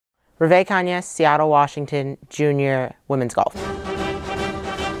Ravae Canas, Seattle, Washington, junior women's golf.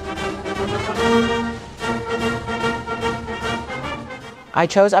 I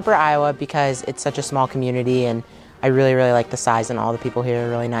chose Upper Iowa because it's such a small community and I really like the size, and all the people here are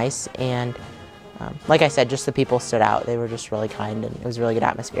really nice. And like I said, just the people stood out. They were just really kind and it was a really good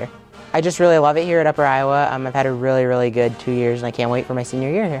atmosphere. I just really love it here at Upper Iowa. I've had a really good 2 years and I can't wait for my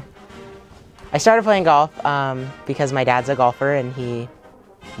senior year here. I started playing golf because my dad's a golfer and he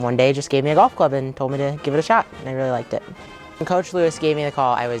one day just gave me a golf club and told me to give it a shot, and I really liked it. When Coach Lewis gave me the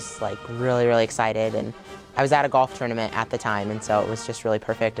call, I was like really excited, and I was at a golf tournament at the time, and so it was just really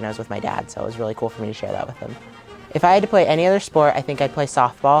perfect, and I was with my dad, so it was really cool for me to share that with him. If I had to play any other sport, I think I'd play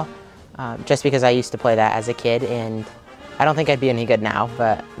softball, just because I used to play that as a kid, and I don't think I'd be any good now,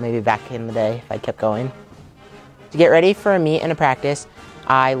 but maybe back in the day if I kept going. To get ready for a meet and a practice,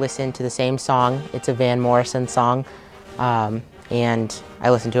 I listen to the same song. It's a Van Morrison song, and I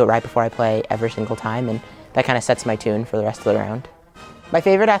listen to it right before I play every single time, and that kind of sets my tune for the rest of the round. My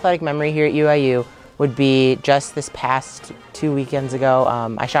favorite athletic memory here at UIU would be just this past 2 weekends ago.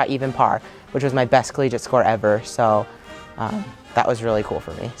 I shot even par, which was my best collegiate score ever, so that was really cool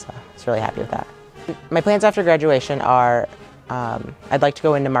for me, so I was really happy with that. My plans after graduation are I'd like to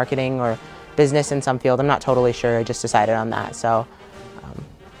go into marketing or business in some field. I'm not totally sure, I just decided on that, so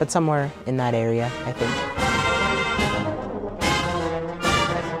but somewhere in that area, I think.